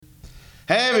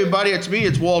Hey everybody, it's me,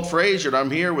 it's Walt Frazier, and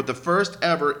I'm here with the first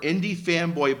ever Indie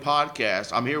Fanboy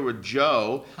podcast. I'm here with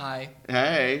Joe. Hi.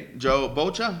 Hey, Joe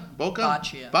Boca?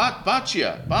 Baccia.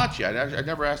 Baccia. I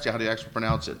never asked you how to actually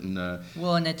pronounce it.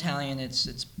 Well, in Italian, it's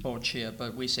Boccia,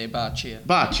 but we say Baccia.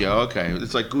 Baccia, okay.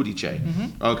 It's like Giudice.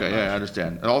 Mm-hmm. Okay, yeah, I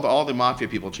understand. And all the mafia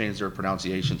people change their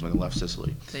pronunciations when they left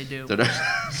Sicily. They do.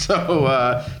 So,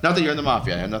 not that you're in the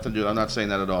mafia. I have nothing to do. I'm not saying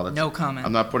that at all. No comment.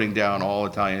 I'm not putting down all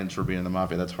Italians for being in the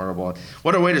mafia. That's horrible.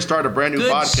 What a way to start a brand new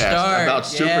Good podcast start. about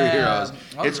superheroes.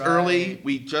 Yeah. It's All right. early.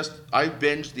 I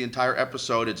binged the entire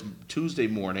episode. It's Tuesday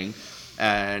morning,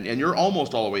 and you're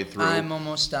almost all the way through. I'm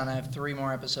almost done. I have 3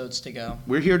 more episodes to go.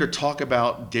 We're here to talk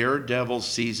about Daredevil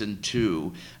Season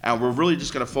 2, and we're really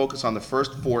just going to focus on the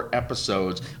first 4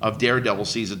 episodes of Daredevil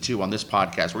Season 2 on this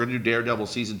podcast. We're going to do Daredevil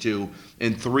Season 2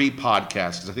 in 3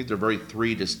 podcasts, because I think they're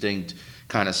 3 distinct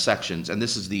kind of sections, and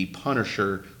this is the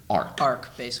Punisher arc.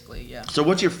 Arc, basically, yeah. So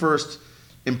what's your first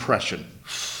impression?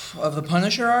 Of the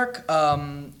Punisher arc,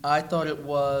 I thought it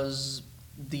was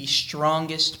the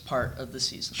strongest part of the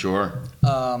season. Sure.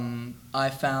 I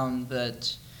found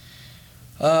that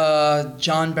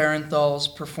John Barenthal's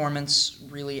performance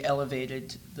really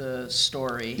elevated the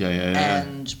story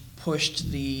and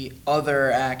pushed the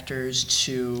other actors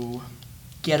to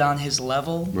get on his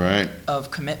level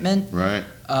of commitment. Right.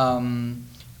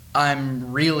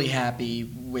 I'm really happy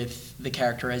with the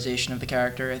characterization of the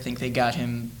character. I think they got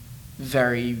him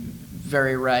very,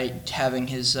 very right, having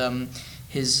his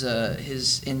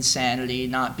insanity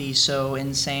not be so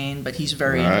insane, but he's a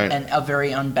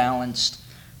very unbalanced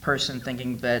person,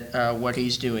 thinking that what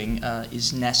he's doing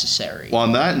is necessary. Well,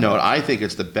 on that note, I think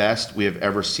it's the best we have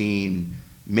ever seen,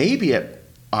 maybe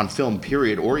on film,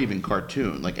 period, or even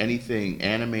cartoon, like anything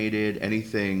animated,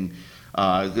 anything.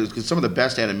 Because some of the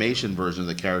best animation versions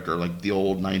of the character are like the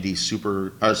old '90s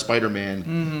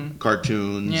Spider-Man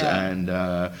cartoons, and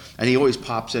he always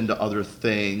pops into other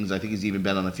things. I think he's even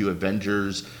been on a few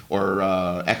Avengers or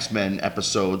X-Men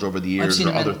episodes over the years,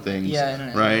 or other things,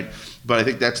 right? But I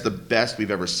think that's the best we've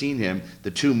ever seen him.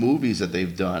 The 2 movies that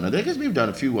they've done, I guess we've done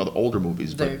a few other older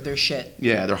movies. They're shit.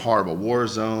 Yeah, they're horrible.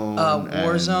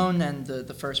 Warzone and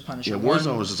the first Punisher. Yeah,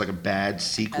 Warzone was just like a bad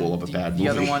sequel of a bad movie. The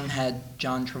other one had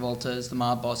John Travolta as the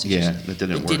mob boss. It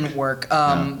didn't work.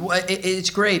 It's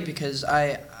great because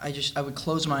I would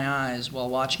close my eyes while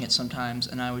watching it sometimes,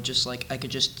 and I would just I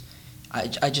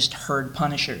just heard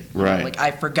Punisher. Right. Like I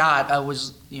forgot I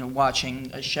was watching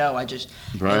a show. It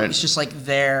was just like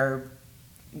there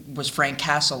was Frank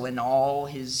Castle in all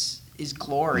his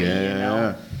glory.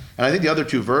 Yeah. And I think the other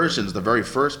 2 versions, the very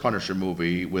first Punisher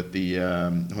movie with the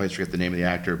I always forget the name of the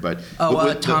actor, but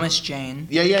Thomas Jane.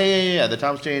 Yeah. The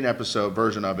Thomas Jane episode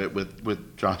version of it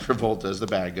with John Travolta as the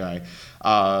bad guy.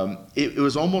 It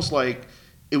was almost like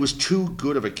it was too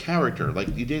good of a character.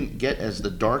 Like you didn't get as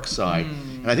the dark side.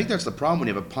 And I think that's the problem when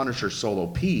you have a Punisher solo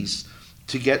piece.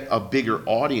 To get a bigger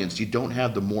audience, you don't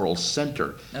have the moral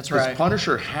center. That's right. Because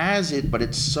Punisher has it, but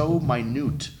it's so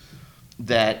minute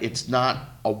that it's not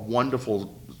a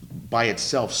wonderful by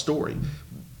itself story.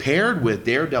 Paired with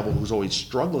Daredevil, who's always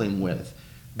struggling with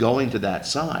going to that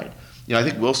side. I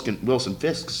think Wilson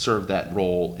Fisk served that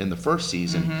role in the first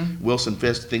season. Wilson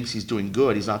Fisk thinks he's doing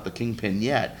good. He's not the Kingpin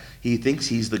yet. He thinks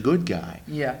he's the good guy.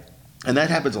 Yeah. And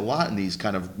that happens a lot in these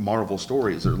kind of Marvel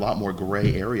stories. There's a lot more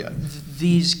gray area.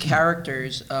 These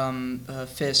characters,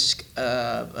 Fisk,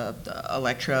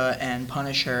 Elektra, and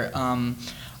Punisher,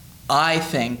 I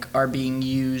think are being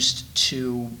used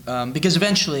to because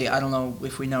eventually, I don't know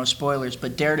if we know spoilers,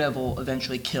 but Daredevil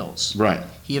eventually kills. Right.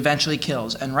 He eventually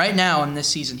kills, and right now in this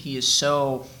season, he is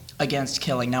so against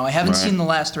killing. Now, I haven't seen the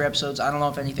last 3 episodes. I don't know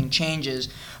if anything changes,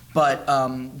 but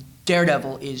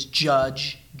Daredevil is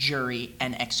judge, jury,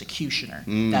 and executioner.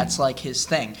 That's like his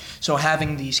thing. So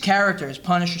having these characters,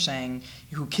 Punisher saying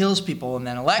who kills people, and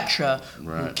then Elektra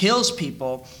who kills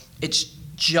people, it's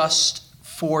just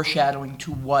foreshadowing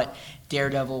to what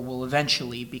Daredevil will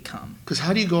eventually become. Because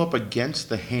how do you go up against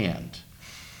the Hand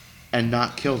and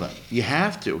not kill them? You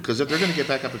have to, because if they're going to get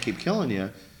back up and keep killing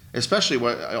you, especially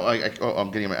I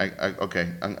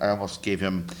almost gave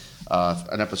him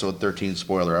an episode 13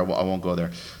 spoiler. I won't go there.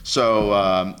 So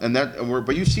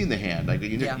but you've seen the Hand. Like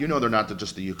you know they're not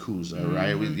just the Yakuza,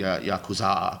 right?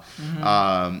 Yakuza.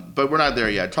 But we're not there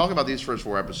yet. Talk about these first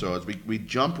 4 episodes. We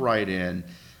jump right in.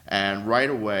 And right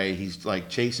away, he's like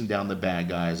chasing down the bad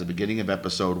guys at the beginning of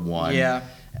episode 1. Yeah.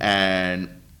 And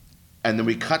then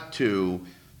we cut to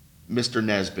Mr.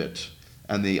 Nesbitt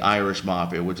and the Irish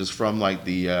Mafia, which is from like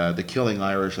the Killing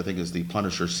Irish, I think is the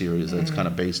Punisher series that it's kind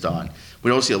of based on.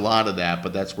 We don't see a lot of that,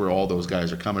 but that's where all those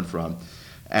guys are coming from.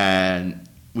 And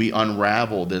we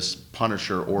unravel this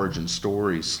Punisher origin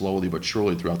story slowly but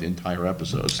surely throughout the entire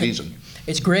season.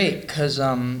 It's great because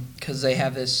they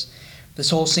have this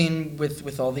whole scene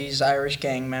with all these Irish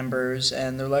gang members,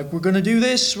 and they're like, we're gonna do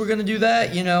this, we're gonna do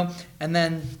that, and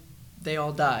then they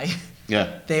all die.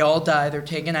 Yeah. They all die. They're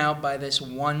taken out by this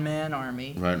one-man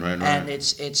army. Right. And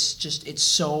it's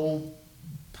so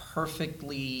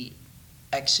perfectly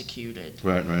executed.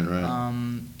 Right.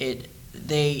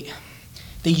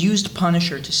 They used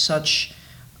Punisher to such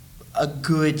a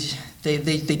good. They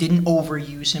didn't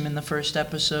overuse him in the first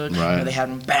episode. Right. They had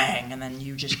him bang, and then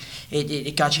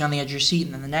it got you on the edge of your seat,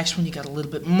 and then the next one you got a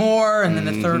little bit more, and then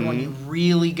the third one you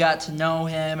really got to know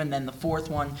him, and then the fourth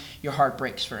one your heart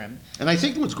breaks for him. And I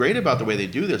think what's great about the way they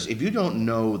do this, if you don't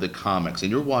know the comics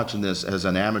and you're watching this as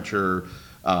an amateur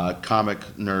comic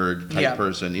nerd type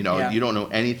person, you don't know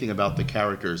anything about the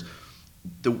characters.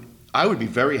 I would be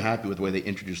very happy with the way they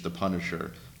introduced the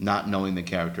Punisher, not knowing the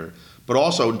character, but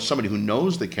also somebody who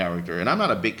knows the character. And I'm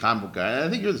not a big comic book guy. And I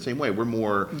think you're the same way. We're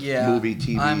more movie,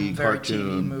 TV, I'm very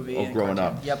cartoon, TV, movie, and growing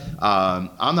cartoon. up. Yep.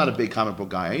 I'm not a big comic book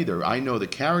guy either. I know the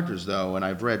characters though, and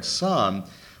I've read some,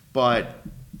 but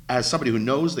as somebody who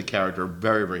knows the character,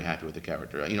 very, very happy with the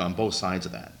character. On both sides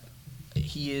of that.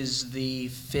 He is the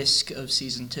Fisk of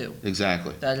season 2.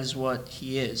 Exactly. That is what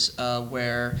he is.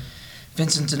 Where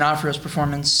Vincent D'Onofrio's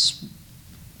performance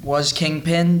was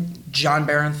Kingpin, John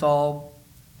Barenthal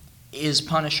is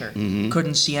Punisher. Mm-hmm.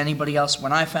 Couldn't see anybody else.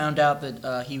 When I found out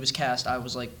that he was cast, I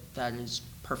was like, that is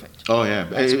perfect. Oh, yeah.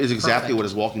 That's It's exactly perfect. what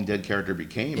his Walking Dead character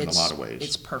became in a lot of ways.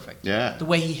 It's perfect. Yeah. The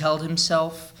way he held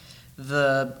himself,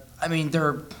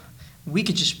 we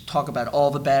could just talk about all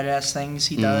the badass things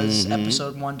he does,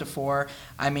 episode 1 to 4.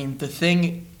 I mean, the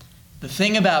thing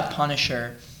about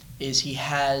Punisher is he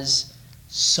has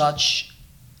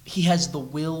the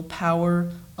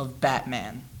willpower of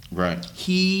Batman. Right.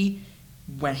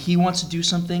 When he wants to do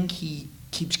something, he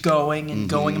keeps going and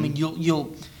going. I mean,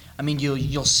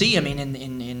 you'll see. I mean,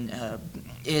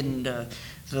 in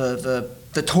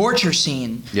the torture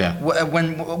scene. Yeah.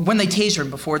 When they taser him,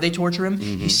 before they torture him,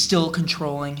 he's still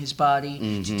controlling his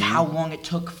body. How long it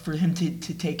took for him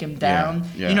to take him down.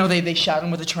 Yeah. They shot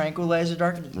him with a tranquilizer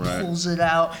dart and he pulls it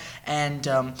out. And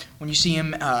when you see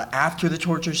him after the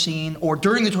torture scene or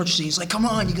during the torture scene, he's like, "Come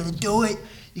on, you're gonna do it.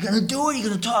 You're gonna do it. You're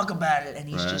gonna talk about it." And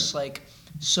he's just like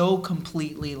so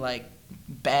completely like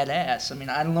badass. I mean,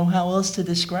 I don't know how else to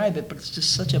describe it, but it's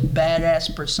just such a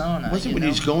badass persona. Wasn't when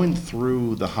he's going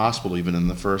through the hospital, even in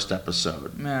the first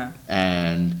episode, Yeah.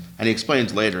 and he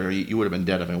explains later, you would have been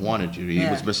dead if I wanted you. He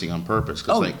was missing on purpose.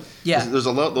 Cause there's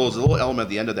a little element at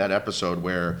the end of that episode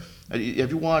where, have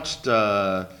you watched,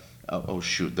 the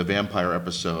vampire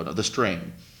episode, The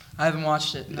Strain? I haven't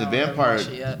watched it. No, The vampire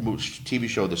TV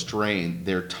show, The Strain,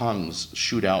 their tongues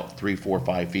shoot out 3, 4,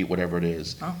 5 feet, whatever it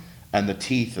is. Oh. And the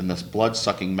teeth and this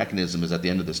blood-sucking mechanism is at the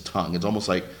end of this tongue. It's almost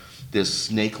like this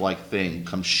snake-like thing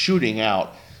comes shooting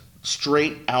out,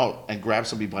 straight out, and grabs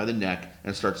somebody by the neck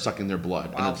and starts sucking their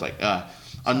blood. Wow. And it's like,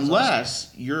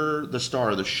 unless you're the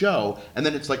star of the show, and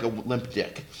then it's like a limp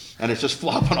dick. And it's just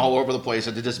flopping all over the place,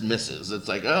 and it just misses. It's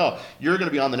like, oh, you're going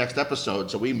to be on the next episode,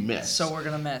 so we miss. So we're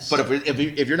going to miss. But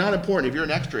if you're not important, if you're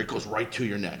an extra, it goes right to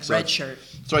your neck. So Red shirt.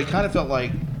 So I kind of felt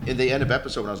like in the end of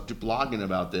episode when I was blogging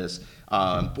about this,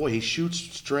 he shoots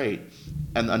straight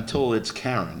and until it's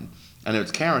Karen. And if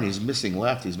it's Karen, he's missing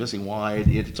left, he's missing wide,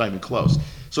 it's not even close.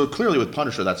 So clearly with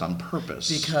Punisher, that's on purpose.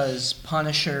 Because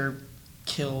Punisher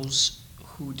kills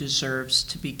who deserves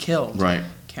to be killed. Right.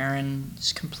 Karen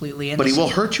is completely innocent. But he will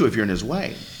hurt you if you're in his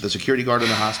way. The security guard in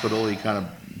the hospital, he kind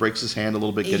of breaks his hand a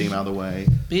little bit, getting him out of the way.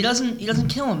 But he doesn't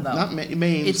kill him though. Not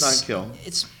maims, not kill.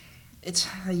 It's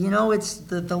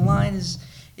the line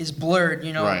is blurred.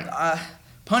 Right.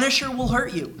 Punisher will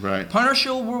hurt you. Right.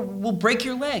 Punisher will break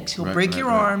your legs. He'll break your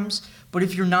arms. But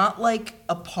if you're not like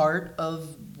a part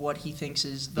of what he thinks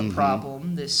is the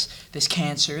problem, this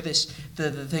cancer, the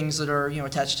things that are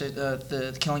attached to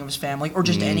the killing of his family, or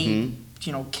just any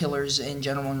killers in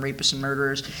general and rapists and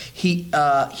murderers,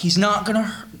 he's not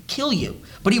gonna kill you,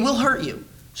 but he will hurt you.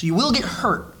 So you will get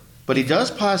hurt. But he does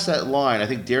pass that line. I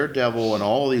think Daredevil and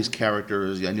all these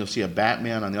characters, and you'll see a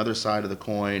Batman on the other side of the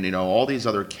coin, all these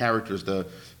other characters, the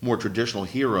more traditional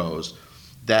heroes,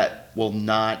 that will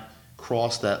not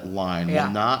cross that line.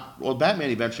 Yeah.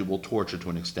 Batman eventually will torture to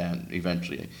an extent,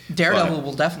 eventually. Daredevil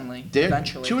will definitely,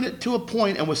 eventually. To a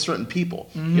point and with certain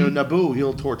people. Naboo,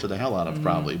 he'll torture the hell out of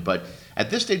probably. But at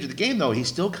this stage of the game, though, he's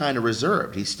still kind of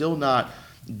reserved. He's still not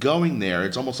going there.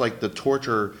 It's almost like the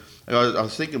torture. I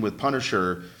was thinking with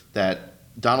Punisher that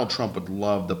Donald Trump would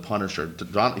love the Punisher.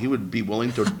 He would be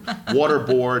willing to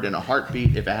waterboard in a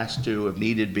heartbeat if asked to, if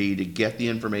needed be, to get the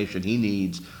information he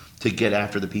needs to get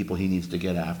after the people he needs to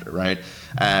get after, right?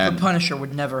 The Punisher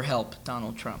would never help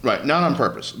Donald Trump. Right, not on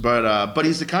purpose, but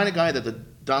he's the kind of guy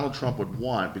that Donald Trump would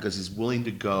want because he's willing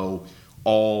to go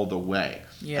all the way.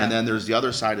 Yeah. And then there's the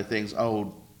other side of things.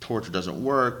 Oh, torture doesn't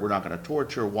work. We're not going to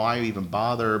torture. Why even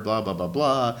bother? Blah, blah, blah,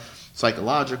 blah.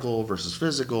 Psychological versus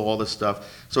physical, all this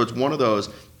stuff. So it's one of those,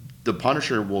 the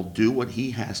Punisher will do what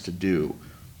he has to do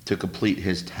to complete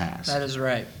his task. That is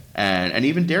right. And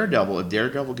even Daredevil, if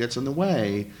Daredevil gets in the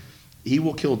way, he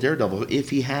will kill Daredevil if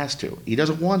he has to. He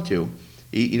doesn't want to.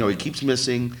 He keeps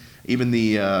missing. Even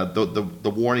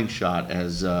the warning shot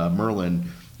as Merlin,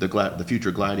 the future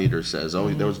gladiator, says, "Oh,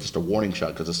 there was just a warning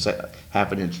shot because it's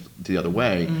half an inch the other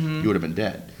way, you would have been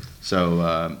dead." So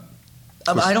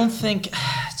I don't think.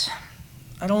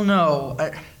 I don't know.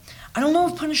 I don't know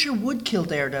if Punisher would kill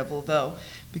Daredevil though,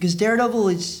 because Daredevil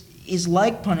is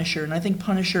like Punisher, and I think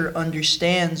Punisher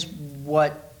understands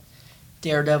what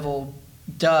Daredevil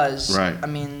does. Right. I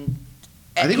mean,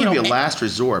 I think it would be a last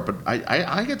resort, but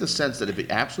I get the sense that if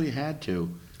it absolutely had to,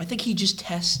 I think he just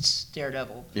tests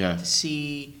Daredevil Yeah. to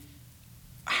see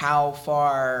how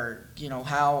far,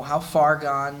 how far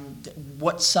gone,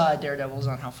 what side Daredevil's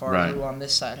on, how far are you on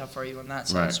this side, how far are you on that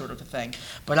side, Right. sort of a thing.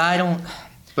 But I don't.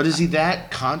 But is he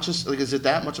that conscious? Like, is it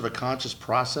that much of a conscious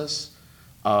process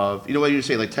of, what you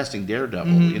say, like testing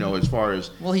Daredevil, as far as,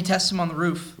 Well, he tests him on the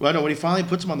roof. well, no, when he finally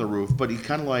puts him on the roof, but he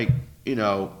kind of like,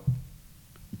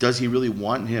 does he really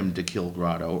want him to kill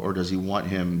Grotto, or does he want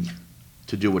him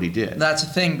to do what he did? That's the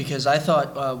thing, because I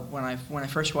thought when I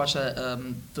first watched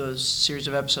those series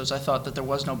of episodes, I thought that there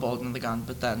was no bullet in the gun,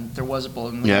 but then there was a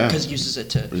bullet in the gun because he uses it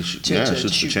to shoots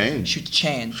shoot the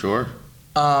chain. Sure.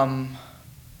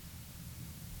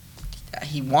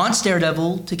 He wants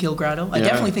Daredevil to kill Grotto. I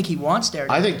definitely think he wants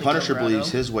Daredevil. I think to Punisher kill Grotto.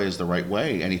 believes his way is the right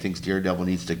way, and he thinks Daredevil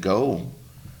needs to go.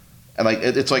 And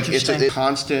it's Interesting. a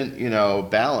constant,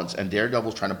 balance. And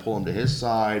Daredevil's trying to pull him to his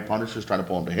side. Punisher's trying to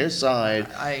pull him to his side.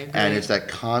 I agree. And it's that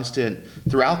constant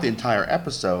throughout the entire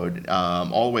episode,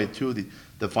 all the way to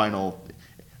the final.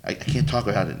 I can't talk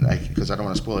about it because I don't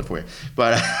want to spoil it for you.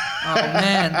 But Oh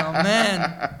man.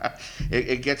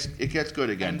 it gets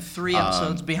good again. And 3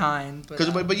 episodes behind. But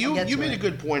you I'll get to made it. a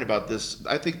good point about this.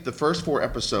 I think the first 4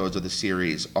 episodes of the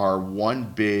series are one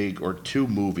big, or 2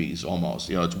 movies almost.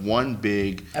 It's one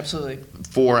big Absolutely.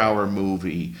 4-hour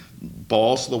movie,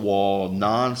 balls to the wall,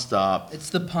 nonstop, It's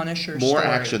the Punisher more story.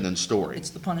 action than story. It's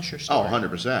the Punisher story.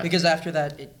 100%. Because after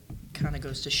that, it kind of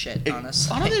goes to shit,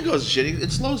 honestly. I don't think it goes shitty.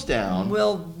 It slows down.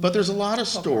 Well, but there's a lot of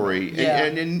story. Yeah.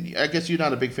 And I guess you're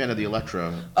not a big fan of the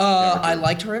Elektra. I character.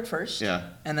 liked her at first. Yeah.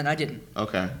 And then I didn't.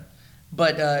 Okay.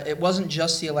 But it wasn't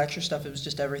just the Elektra stuff. It was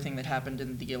just everything that happened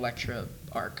in the Elektra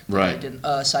arc. that Right. I didn't,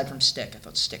 aside from Stick. I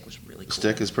thought Stick was really cool.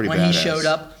 Stick is pretty when badass. he showed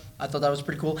up, I thought that was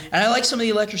pretty cool. And I like some of the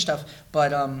Elektra stuff.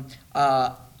 But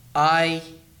I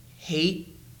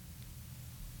hate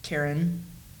Karen.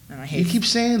 And I hate You keep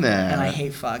saying that. And I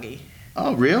hate Foggy.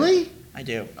 Oh, really? I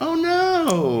do. Oh,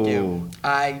 no.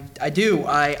 I do.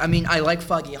 I mean, I like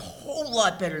Foggy a whole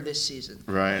lot better this season.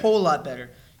 Right. A whole lot better.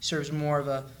 Serves more of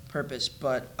a purpose,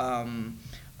 but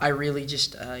I really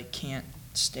just can't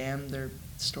stand their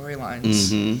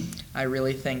storylines. Mm-hmm. I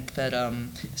really think that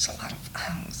there's a lot of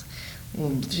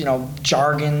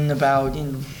jargon about.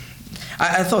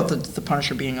 I thought that the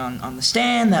Punisher being on the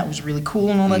stand, that was really cool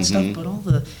and all that stuff, but all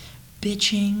the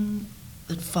bitching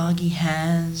that Foggy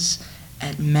has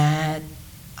at Matt,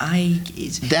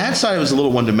 That side was a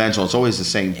little one-dimensional. It's always the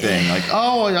same thing. Like,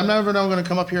 oh, I'm never going to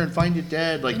come up here and find you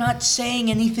dead. Like, You're not saying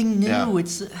anything new. Yeah.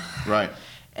 It's right.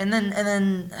 and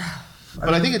then.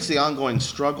 But I think it's the ongoing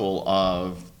struggle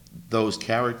of those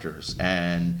characters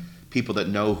and people that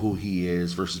know who he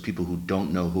is versus people who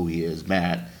don't know who he is.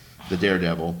 Matt, the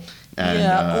Daredevil. And,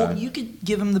 well, you could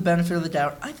give him the benefit of the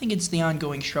doubt. I think it's the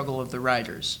ongoing struggle of the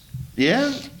writers.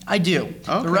 Yeah? I do.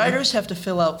 Okay. The writers have to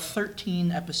fill out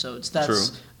 13 episodes. That's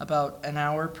True. about an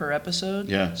hour per episode.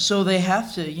 Yeah. So they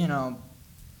have to,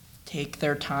 take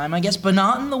their time, I guess, but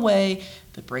not in the way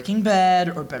that Breaking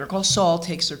Bad or Better Call Saul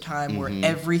takes their time where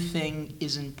everything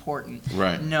is important.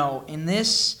 Right. No, in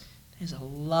this, there's a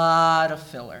lot of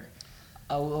filler.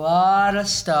 A lot of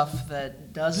stuff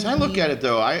that doesn't So I look need- at it,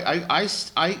 though. I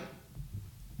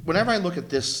whenever I look at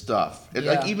this stuff,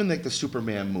 like even like the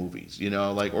Superman movies,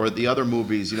 or the other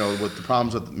movies, with the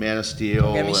problems with Man of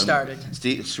Steel, Get me and started.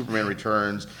 Superman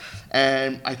Returns,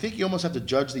 and I think you almost have to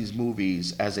judge these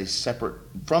movies as a separate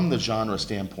from the genre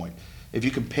standpoint. If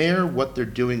you compare what they're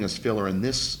doing as filler in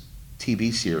this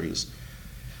TV series,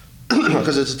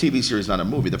 because it's a TV series, not a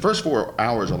movie. The first 4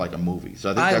 hours are like a movie,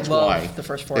 so I think that's love why the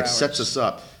first 4 it hours. sets us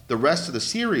up. The rest of the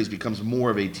series becomes more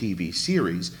of a TV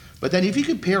series. But then if you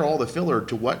compare all the filler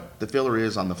to what the filler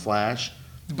is on The Flash,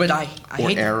 But I or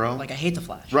hate Arrow. I hate the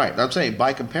Flash. right? I'm saying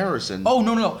by comparison. Oh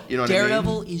no! You know what I mean?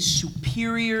 Daredevil is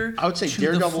superior. I would say to the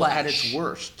Daredevil Flash. at its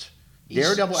worst. He's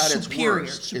Daredevil at its superior,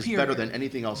 worst is superior. better than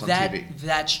anything else on that TV.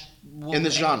 that's In the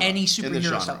genre. Any In the superhero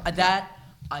genre. stuff. That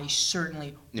I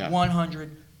certainly Yeah.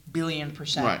 100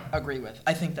 billion% Right. agree with.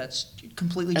 I think that's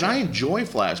completely And true. I enjoy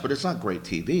Flash, but it's not great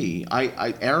TV.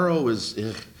 Arrow is,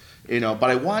 but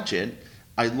I watch it.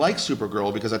 I like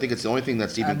Supergirl because I think it's the only thing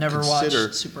that's even I've never watched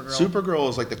considered. Supergirl. Supergirl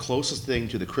is like the closest thing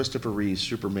to the Christopher Reeve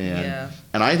Superman, Yeah.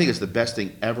 and I think it's the best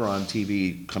thing ever on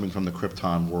TV coming from the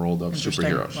Krypton world of Interesting.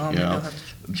 superheroes. Well, you maybe know, I'll have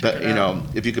to check but it out.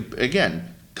 if you could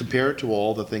again compare it to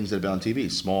all the things that have been on TV,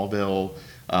 Smallville.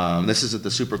 This isn't the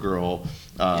Supergirl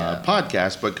Yeah.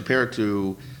 podcast, but compare it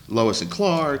to Lois and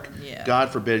Clark. Yeah. God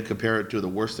forbid, compare it to the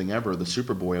worst thing ever, the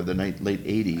Superboy of the late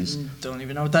 80s. Don't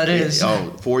even know what that is.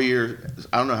 Oh, 4 years.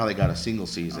 I don't know how they got a single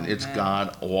season. Oh, It's man.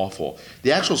 god awful.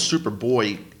 The actual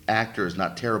Superboy actor is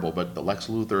not terrible, but the Lex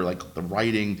Luthor, like the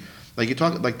writing, like you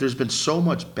talk, like there's been so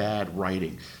much bad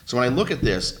writing. So when I look at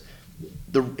this,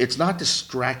 it's not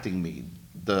distracting me.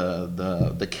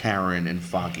 The Karen and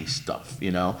Foggy stuff,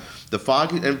 the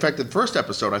Foggy. In fact, the first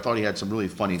episode, I thought he had some really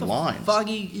funny lines.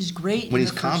 Foggy is great When in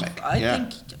he's the first- comic, I yeah.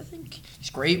 think he's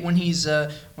great when he's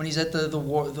at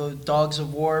the Dogs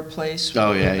of War place.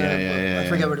 Oh, yeah, With, yeah. I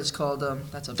forget what it's called.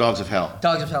 That's a Dogs of Hell.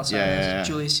 Dogs of Hell. Sorry, Yeah, that's yeah, a yeah.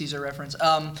 Julius Caesar reference.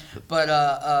 But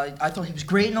I thought he was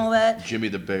great in all that. Jimmy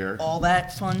the Bear. All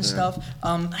that fun stuff.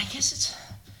 I guess it's,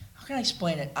 how can I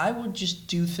explain it? I would just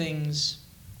do things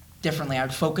differently. I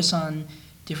would focus on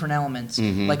different elements.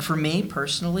 Mhm. Like for me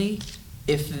personally,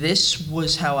 if this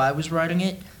was how I was writing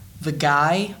it, the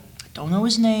guy, I don't know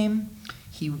his name.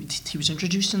 He was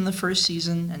introduced in the first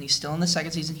season, and he's still in the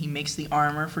second season. He makes the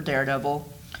armor for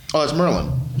Daredevil. Oh, it's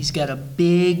Merlin. He's got a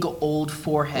big old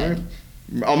forehead.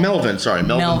 Oh, Melvin. Sorry,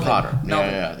 Melvin Potter.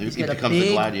 Melvin. Yeah. He's He got a becomes the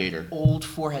big Gladiator. old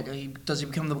forehead. Does he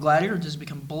become the Gladiator or does he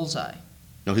become Bullseye?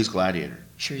 No, he's Gladiator.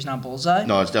 Sure, he's not Bullseye.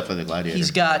 No, it's definitely the Gladiator. He's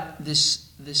got this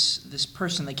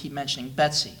person they keep mentioning,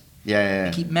 Betsy. Yeah.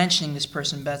 They keep mentioning this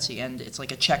person, Betsy, and it's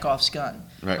like a Chekhov's gun.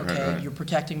 Right, okay, right. you're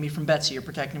protecting me from Betsy. You're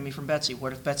protecting me from Betsy.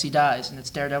 What if Betsy dies and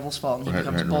it's Daredevil's fault and he Right,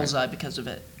 becomes right. Bullseye because of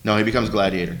it? No, he becomes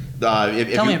Gladiator.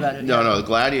 Tell me about it, yeah. No, the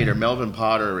Gladiator, Melvin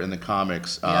Potter in the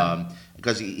comics. Yeah.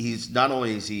 Because he's not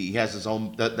only is he has his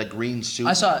own the green suit.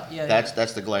 I saw it, yeah,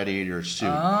 That's the Gladiator suit.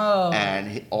 Oh.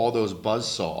 And all those buzz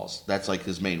saws. That's like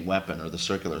his main weapon, or the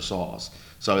circular saws.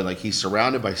 So like he's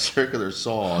surrounded by circular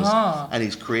saws, Huh. and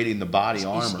he's creating the body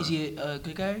armor. Is he a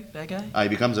good guy, bad guy? He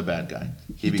becomes a bad guy.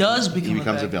 He does become He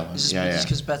becomes a a bad villain. Is this Yeah.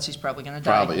 because Betsy's probably going to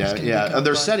die? Probably, He's yeah, gonna yeah. become And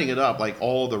they're Bud- setting it up like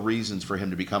all the reasons for him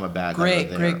to become a bad guy. are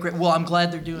there. Great. Well, I'm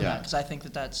glad they're doing Yeah. that because I think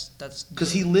that's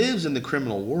Because he lives in the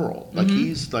criminal world. Like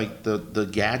he's like the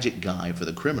gadget guy for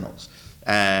the criminals.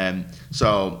 And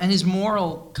so And his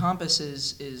moral compass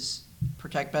is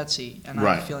protect Betsy, and I have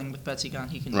Right. a feeling with Betsy gone,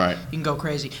 he can go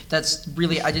crazy. That's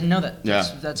really, I didn't know that. yeah.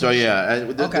 That's So yeah,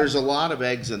 Okay. there's a lot of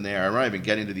eggs in there. I'm not even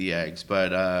getting to the eggs,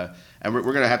 but and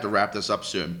we're gonna have to wrap this up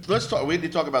soon. Let's talk. We need to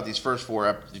talk about these first four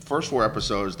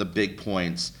episodes, the big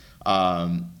points.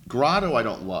 Grotto, I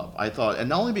don't love. I thought, and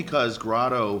not only because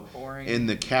Grotto Boring. in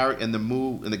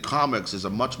the comics is a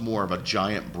much more of a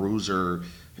giant bruiser,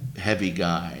 heavy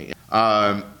guy.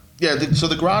 So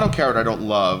the Grotto character I don't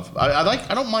love. I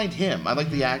don't mind him. I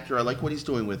like the actor. I like what he's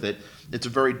doing with it. It's a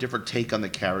very different take on the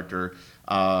character.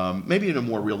 Maybe in a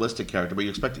more realistic character, but you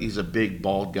expect he's a big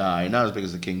bald guy, not as big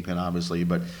as the Kingpin, obviously,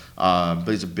 but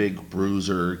he's a big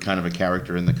bruiser kind of a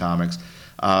character in the comics.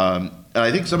 And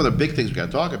I think some of the big things we got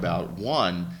to talk about.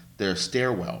 One, their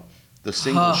stairwell, the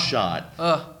single shot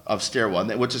of stairwell,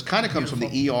 which is kind of comes from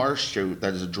the ER shoot.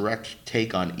 That is a direct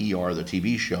take on ER, the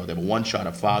TV show. They have a one shot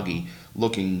of Foggy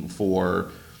looking for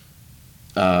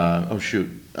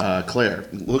Claire,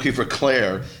 looking for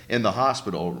Claire in the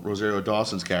hospital, Rosario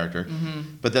Dawson's character.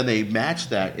 But then they match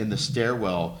that in the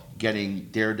stairwell, getting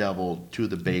Daredevil to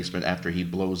the basement after he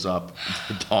blows up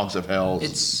the Dogs of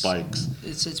Hell's spikes.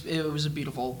 It was a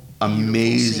beautiful,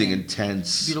 Amazing, scene.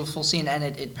 intense. Beautiful scene, and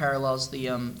it parallels the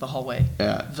hallway.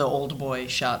 Yeah. The old boy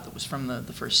shot that was from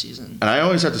the first season. And I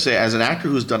always have to say, as an actor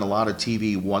who's done a lot of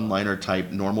TV one-liner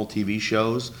type normal TV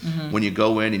shows, when you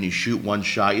go in and you shoot one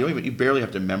shot, you barely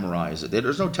have to memorize it.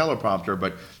 There's no teleprompter,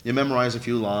 but you memorize a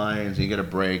few lines and you get a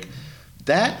break.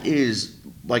 That is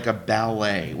like a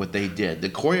ballet, what they did. The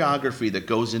choreography that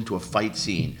goes into a fight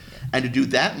scene, and to do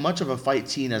that much of a fight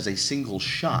scene as a single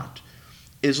shot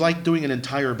is like doing an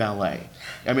entire ballet.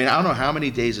 I mean, I don't know how many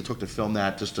days it took to film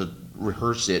that, just to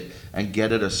rehearse it and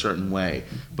get it a certain way,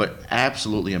 but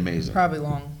absolutely amazing. Probably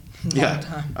long Yeah,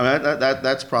 time. I mean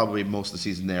that's probably most of the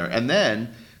season there, and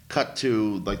then cut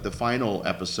to like the final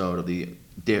episode of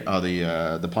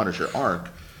the Punisher arc,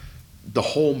 the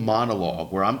whole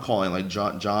monologue where I'm calling like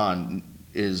John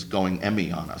is going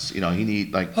Emmy on us. You know, he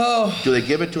need like, do they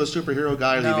give it to a superhero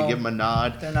guy or do they even give him a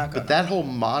nod? They're not gonna. But that whole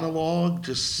monologue,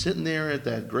 just sitting there at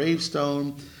that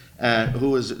gravestone, and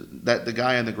who is that? The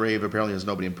guy on the grave apparently has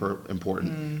nobody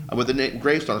important. With the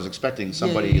gravestone, I was expecting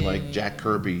somebody like Jack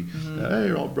Kirby. Hey,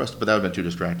 you're all breast, but that would have been too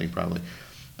distracting probably.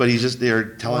 But he's just there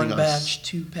telling One us batch,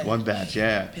 two patch. one batch,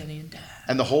 yeah. Penny and dime.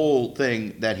 And the whole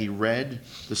thing that he read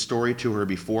the story to her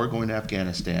before going to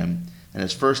Afghanistan, and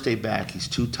his first day back, he's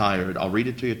too tired. I'll read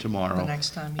it to you tomorrow. The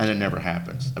next time. And it never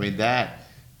happens. I mean, that,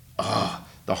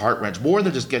 the heart wrench. More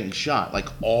than just getting shot. Like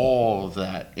all of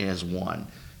that is one.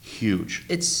 Huge.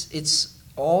 It's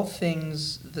all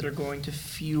things that are going to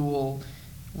fuel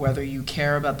whether you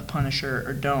care about the Punisher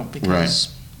or don't,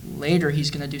 because later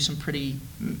he's going to do some pretty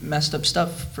messed up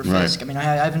stuff for Fisk. Right. I mean, I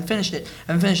haven't finished it.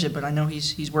 But I know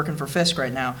he's working for Fisk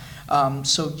right now.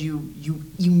 So you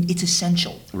it's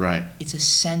essential. Right. It's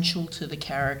essential to the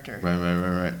character.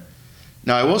 Right.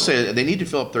 Now, I will say they need to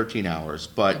fill up 13 hours,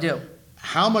 but They do.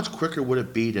 how much quicker would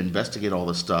it be to investigate all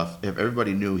this stuff if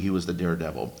everybody knew he was the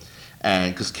Daredevil?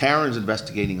 And because Karen's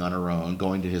investigating on her own,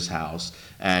 going to his house,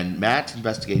 and Matt's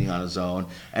investigating on his own,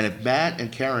 and if Matt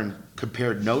and Karen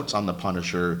compared notes on the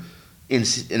Punisher in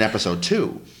episode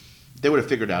 2, they would have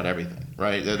figured out everything,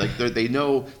 right?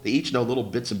 They each know little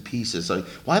bits and pieces. Like,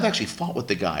 well, I've actually fought with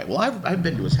the guy. Well, I've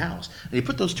been to his house, and you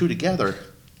put those two together.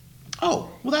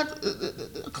 Oh, well,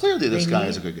 that clearly this guy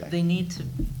is a good guy. They need to.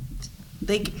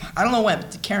 I don't know when,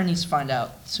 but Karen needs to find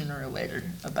out sooner or later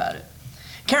about it.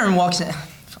 Karen walks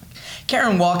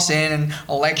in and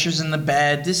lectures in the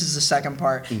bed. This is the second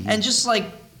part, and just like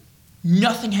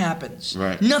nothing happens.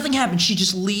 Right. Nothing happens. She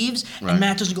just leaves, Right. and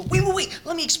Matt doesn't go, wait,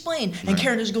 let me explain. And Right.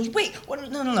 Karen just goes, wait, what?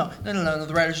 No.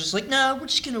 The writer's just like, no,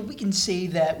 we can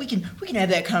save that. We can have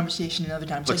that conversation another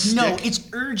time. It's But like, no, Stick- it's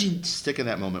urgent. Stick in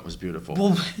that moment was beautiful.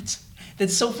 Well,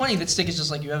 that's so funny that Stick is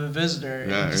just like, you have a visitor.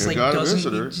 Yeah, and just you like got a doesn't,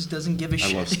 visitor. he just doesn't give a I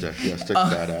shit. love Stick. Yeah, Stick's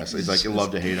badass. He's like, you love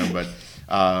to hate him, but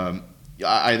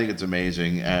I think it's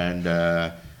amazing. And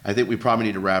I think we probably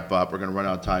need to wrap up. We're going to run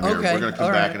out of time here. Okay, We're going to come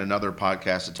all back right. in another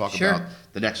podcast to talk Sure. about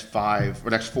the next 4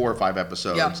 or 5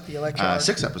 episodes. Yeah, the Elektra arc.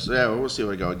 6 episodes. Yeah, we'll see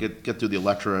where we go. Get through the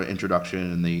Elektra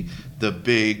introduction and the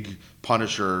big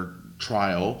Punisher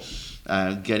trial.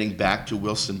 Getting back to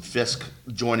Wilson Fisk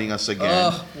joining us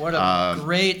again. Oh, what a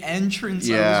great entrance.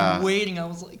 I yeah. was waiting. I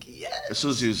was like, yes. As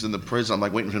soon as he was in the prison, I'm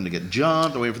like waiting for him to get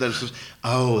jumped. I'm waiting for that.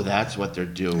 Oh, that's what they're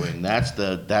doing. That's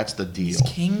the deal. He's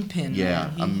Kingpin.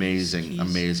 Yeah, man. amazing.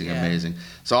 Yeah.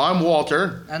 So I'm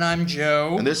Walter, And I'm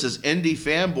Joe. and this is Indie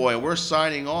Fanboy. We're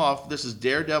signing off. This is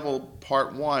Daredevil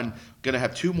Part 1. Going to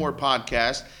have 2 more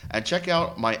podcasts. And check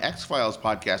out my X-Files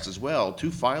podcast as well. 2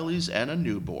 Fileys and a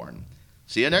Newborn.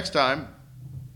 See you next time.